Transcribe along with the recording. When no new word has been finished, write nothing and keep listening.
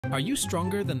Are you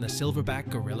stronger than the silverback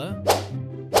gorilla?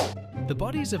 The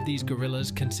bodies of these gorillas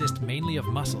consist mainly of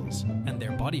muscles, and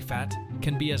their body fat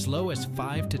can be as low as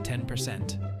 5 to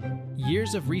 10%.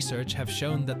 Years of research have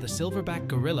shown that the silverback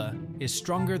gorilla is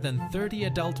stronger than 30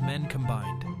 adult men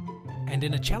combined. And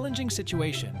in a challenging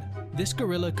situation, this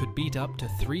gorilla could beat up to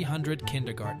 300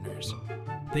 kindergartners.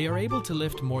 They are able to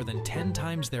lift more than 10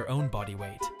 times their own body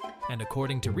weight, and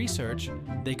according to research,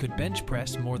 they could bench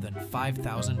press more than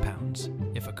 5,000 pounds.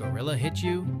 If a gorilla hit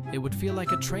you, it would feel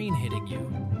like a train hitting you.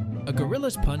 A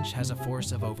gorilla's punch has a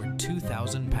force of over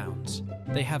 2,000 pounds.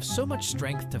 They have so much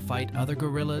strength to fight other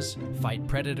gorillas, fight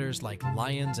predators like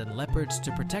lions and leopards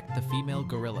to protect the female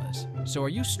gorillas. So are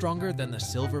you stronger than the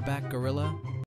silverback gorilla?